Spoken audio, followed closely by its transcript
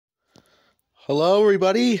Hello,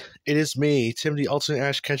 everybody. It is me, Tim the Ultimate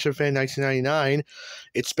Ash Ketchum Fan 1999.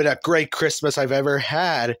 It's been a great Christmas I've ever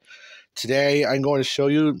had. Today, I'm going to show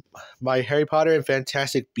you my Harry Potter and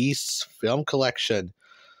Fantastic Beasts film collection.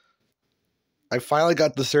 I finally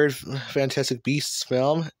got the third Fantastic Beasts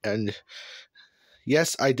film, and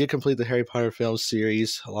yes, I did complete the Harry Potter film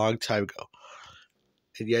series a long time ago.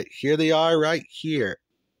 And yet, here they are right here.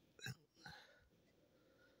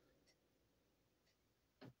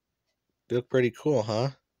 They look pretty cool,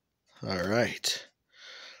 huh? Alright.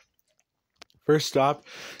 First up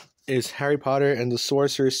is Harry Potter and the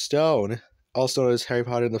Sorcerer's Stone, also known as Harry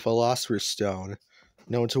Potter and the Philosopher's Stone,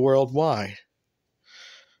 known to worldwide.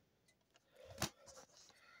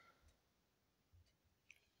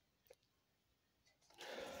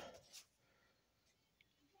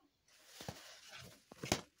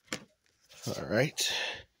 Alright.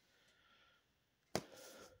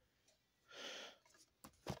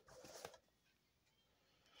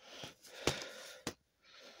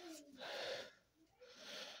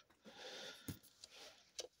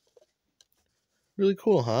 Really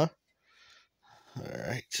cool, huh?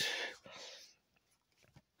 Alright.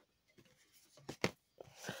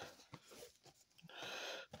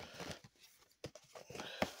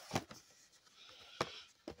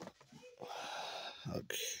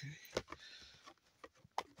 Okay.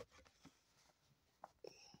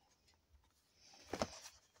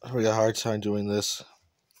 I really got a hard time doing this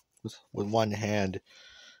with one hand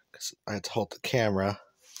because I have to hold the camera.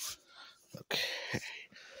 Okay.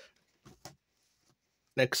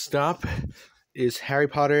 Next stop is Harry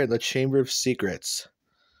Potter and the Chamber of Secrets.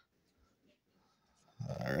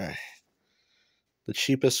 Alright. The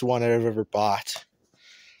cheapest one I've ever bought.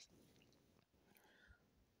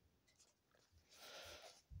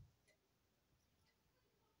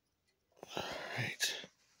 Alright.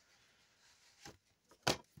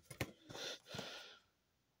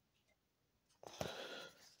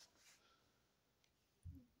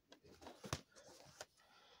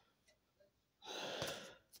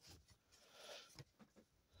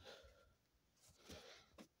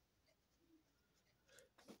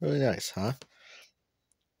 Really nice, huh?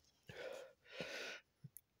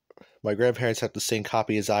 My grandparents have the same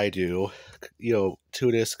copy as I do.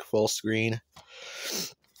 2-disc full screen.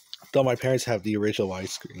 Though my parents have the original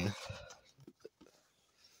widescreen.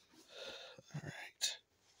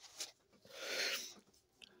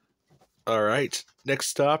 Alright. Next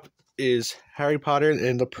stop is Harry Potter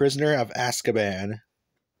and the Prisoner of Azkaban.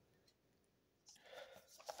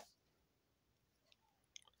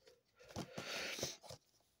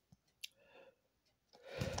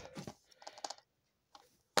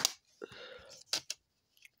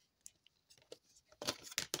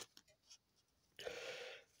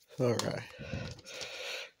 Alright.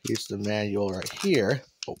 Here's the manual right here.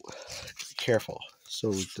 Oh, be careful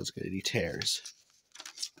so it doesn't get any tears.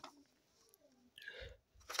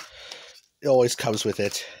 It always comes with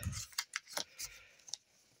it.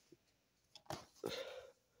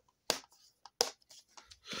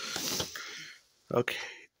 Okay.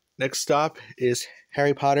 Next stop is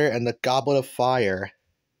Harry Potter and the Goblet of Fire.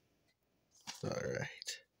 Alright.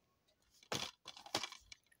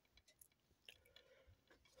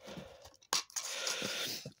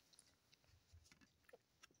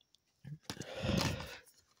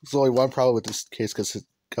 There's only one problem with this case because it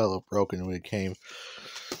got a little broken when it came.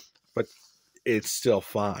 But it's still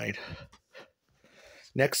fine.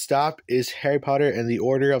 Next stop is Harry Potter and the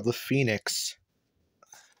Order of the Phoenix.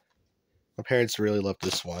 My parents really love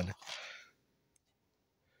this one.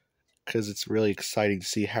 Because it's really exciting to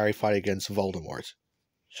see Harry fight against Voldemort.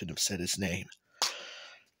 Shouldn't have said his name.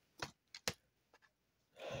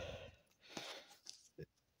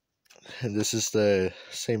 And this is the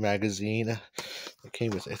same magazine that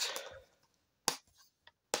came with it.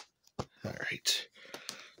 Alright.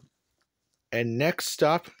 And next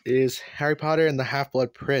stop is Harry Potter and the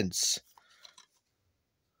Half-Blood Prince.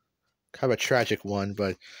 Kind of a tragic one,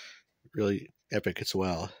 but really epic as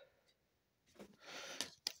well.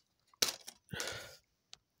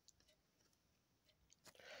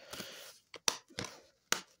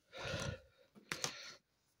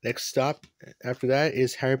 Next stop after that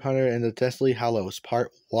is Harry Potter and the Deathly Hallows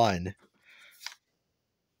Part 1.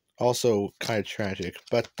 Also kind of tragic,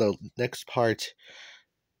 but the next part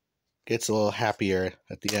gets a little happier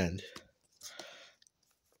at the end.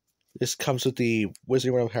 This comes with the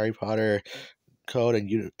Wizarding World of Harry Potter code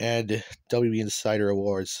and WB Insider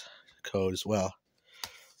Awards code as well.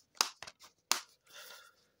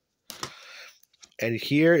 And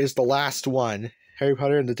here is the last one, Harry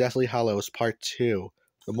Potter and the Deathly Hallows Part 2.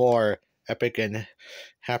 The more epic and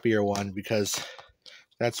happier one, because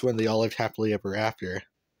That's when they all lived happily ever after.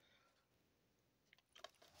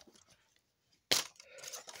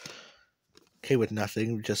 Okay, with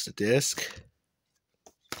nothing, just a disc.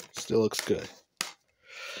 Still looks good.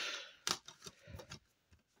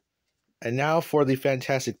 And now for the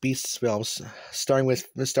Fantastic Beasts films, starting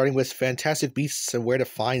with Fantastic Beasts and Where to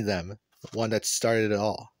Find Them, the one that started it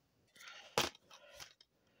all.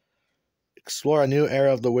 Explore a new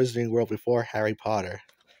era of the Wizarding World before Harry Potter.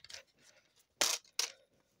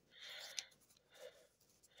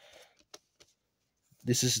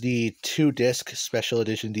 This is the 2-disc special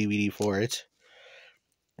edition DVD for it,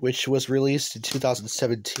 which was released in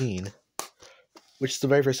 2017, which is the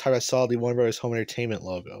very first time I saw the Warner Bros. Home Entertainment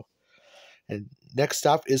logo. And next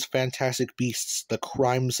up is Fantastic Beasts: The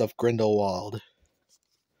Crimes of Grindelwald,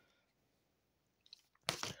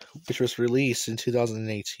 which was released in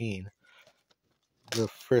 2018. The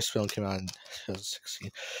first film came out in 2016.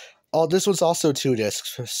 Oh, this one's also 2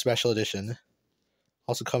 discs, special edition.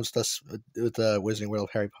 Also comes with the Wizarding World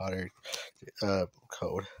of Harry Potter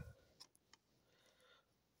code.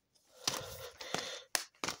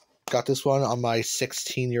 Got this one on my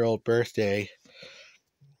 16-year-old birthday.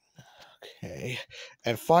 Okay.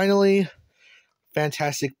 And finally,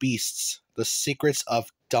 Fantastic Beasts: The Secrets of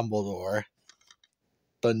Dumbledore.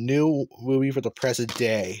 The new movie for the present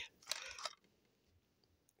day.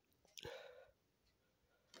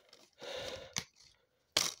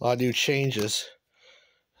 A lot of new changes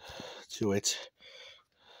to it.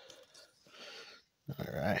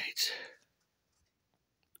 Alright.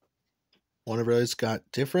 Warner Bros. Got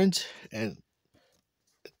different, and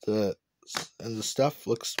the stuff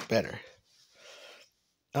looks better.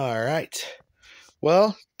 Alright.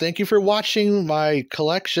 Well, thank you for watching my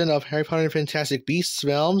collection of Harry Potter and Fantastic Beasts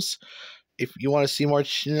films. If you want to see more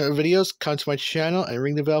videos, come to my channel and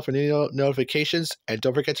ring the bell for new notifications. And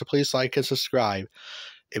don't forget to please like and subscribe.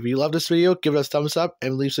 If you love this video, give it a thumbs up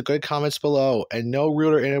and leave some good comments below. And no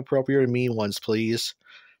rude or inappropriate or mean ones, please.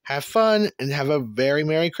 Have fun and have a very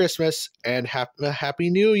Merry Christmas and Happy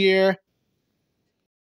New Year.